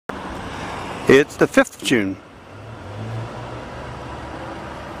It's the 5th of June,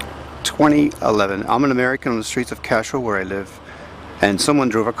 2011. I'm an American on the streets of Cashel where I live, and someone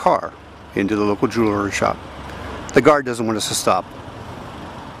drove a car into the local jewelry shop. The guard doesn't want us to stop.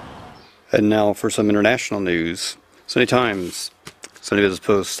 And now for some international news. Sunday Times, Sunday Business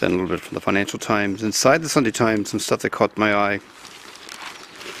Post, and a little bit from the Financial Times. Inside the Sunday Times, some stuff that caught my eye.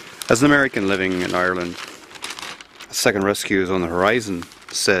 As an American living in Ireland, a second rescue is on the horizon,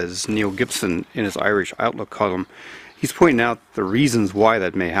 says Neil Gibson in his Irish Outlook column. He's pointing out the reasons why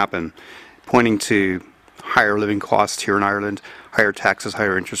that may happen, pointing to higher living costs here in Ireland, higher taxes,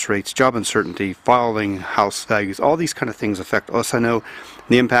 higher interest rates, job uncertainty, falling house values. All these kind of things affect us. I know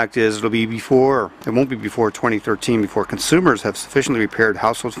the impact is it won't be before 2013 before consumers have sufficiently repaired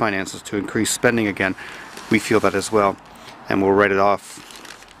household finances to increase spending again. We feel that as well, and we'll write it off,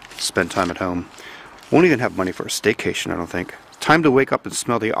 spend time at home. Won't even have money for a staycation, I don't think. Time to wake up and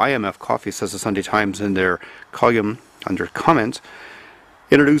smell the IMF coffee, says the Sunday Times in their column under comment.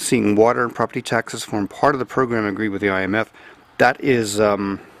 Introducing water and property taxes form part of the program agreed with the IMF. That is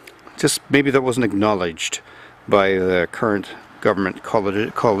just maybe that wasn't acknowledged by the current government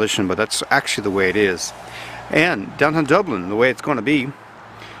coalition, but that's actually the way it is. And downtown Dublin, the way it's going to be,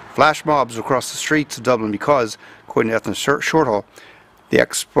 flash mobs across the streets of Dublin because, according to Ethna Shorthall, the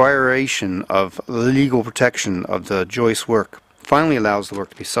expiration of legal protection of the Joyce work finally allows the work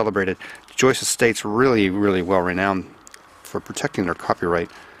to be celebrated. Joyce estate's really well renowned for protecting their copyright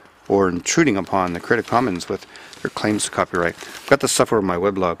or intruding upon the Creative Commons with their claims to copyright. I've got this stuff over on my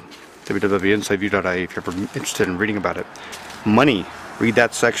weblog, www.insideview.ie, if you're ever interested in reading about it. Money, read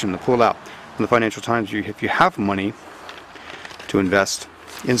that section, the pull out. In the Financial Times, if you have money to invest,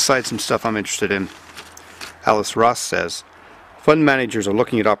 inside some stuff I'm interested in. Alice Ross says, fund managers are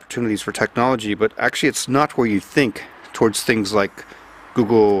looking at opportunities for technology, but actually it's not where you think towards things like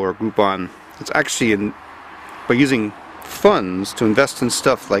Google or Groupon. It's actually by using funds to invest in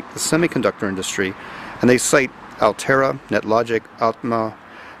stuff like the semiconductor industry, and they cite Altera, NetLogic, Altma,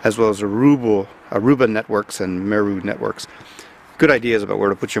 as well as Aruba Networks and Meru Networks. Good ideas about where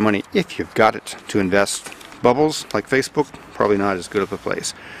to put your money if you've got it to invest. Bubbles like Facebook, probably not as good of a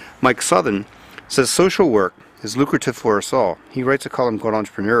place. Mike Southern says social work is lucrative for us all. He writes a column called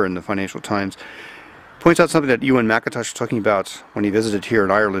Entrepreneur in the Financial Times. Points out something that Ewan McIntosh was talking about when he visited here in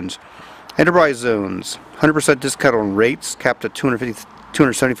Ireland. Enterprise zones, 100% discount on rates, capped at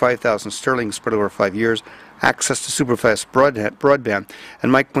 275,000 sterling, spread over 5 years, access to superfast broadband,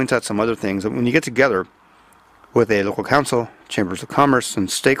 and Mike points out some other things. When you get together with a local council, chambers of commerce, and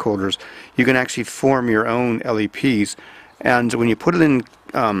stakeholders, you can actually form your own LEPs, and when you put it in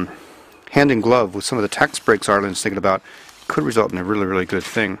hand in glove with some of the tax breaks Ireland's thinking about, it could result in a really good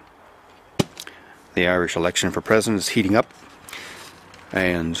thing. The Irish election for president is heating up,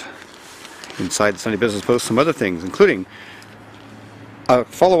 and inside the Sunday Business Post, some other things, including a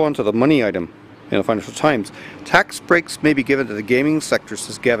follow-on to the money item in the Financial Times. Tax breaks may be given to the gaming sector,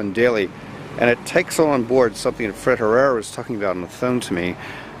 says Gavin Daly, and it takes on board something that Fred Herrera was talking about on the phone to me.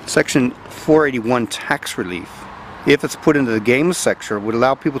 Section 481 tax relief, if it's put into the games sector, would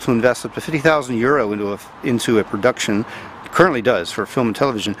allow people to invest up to €50,000 into a production. It currently does for film and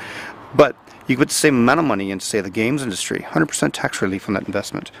television, but you could put the same amount of money into, say, the games industry. 100% tax relief on that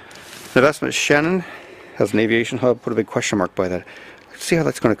investment. The investment Shannon has an aviation hub. Put a big question mark by that. Let's see how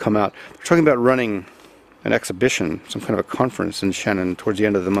that's going to come out. We're talking about running an exhibition, some kind of a conference in Shannon towards the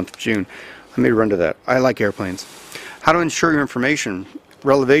end of the month of June. I may run to that. I like airplanes. How to insure your information.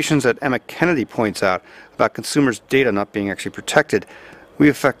 Revelations that Emma Kennedy points out about consumers' data not being actually protected. We're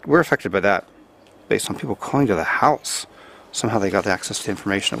affected by that based on people calling to the house. Somehow they got the access to the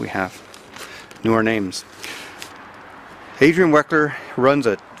information that we have. Knew our names. Adrian Weckler runs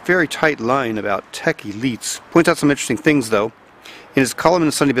a very tight line about tech elites. Points out some interesting things, though. In his column in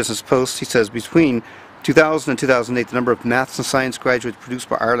the Sunday Business Post, he says between 2000 and 2008, the number of maths and science graduates produced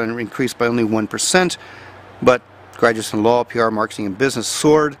by Ireland increased by only 1%, but graduates in law, PR, marketing, and business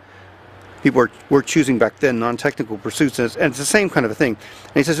soared. People were choosing back then non-technical pursuits, and it's the same kind of a thing.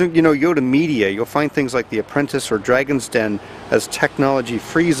 And he says, you know, you go to media, you'll find things like The Apprentice or Dragon's Den as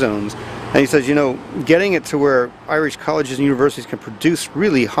technology-free zones. And he says, you know, getting it to where Irish colleges and universities can produce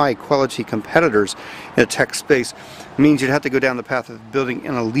really high-quality competitors in a tech space means you'd have to go down the path of building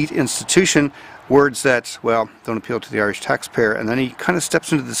an elite institution, words that, well, don't appeal to the Irish taxpayer. And then he kind of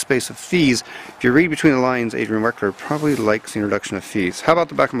steps into the space of fees. If you read between the lines, Adrian Weckler probably likes the introduction of fees. How about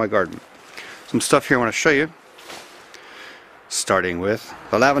the back of my garden? Some stuff here I want to show you, starting with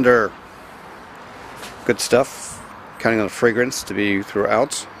the lavender. Good stuff, counting on the fragrance to be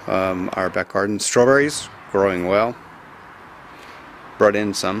throughout our back garden. Strawberries, growing well. Brought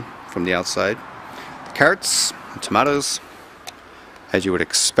in some from the outside. The carrots, the tomatoes, as you would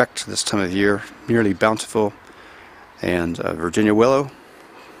expect this time of year, nearly bountiful. And Virginia willow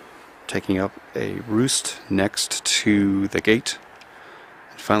taking up a roost next to the gate.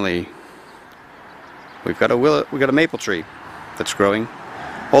 And finally, we've got a maple tree that's growing.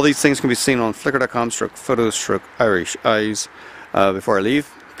 All these things can be seen on flickr.com/photos/Irish eyes. Before I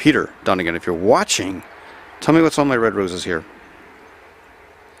leave, Peter Donegan, if you're watching, tell me what's on my red roses here,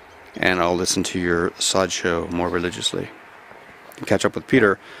 and I'll listen to your Sideshow more religiously. You can catch up with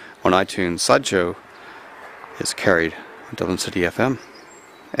Peter on iTunes. Sideshow is carried on Dublin City FM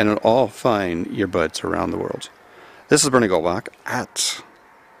and on all fine earbuds around the world. This is Bernie Goldbach at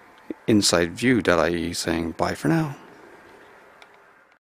InsideView.ie saying bye for now.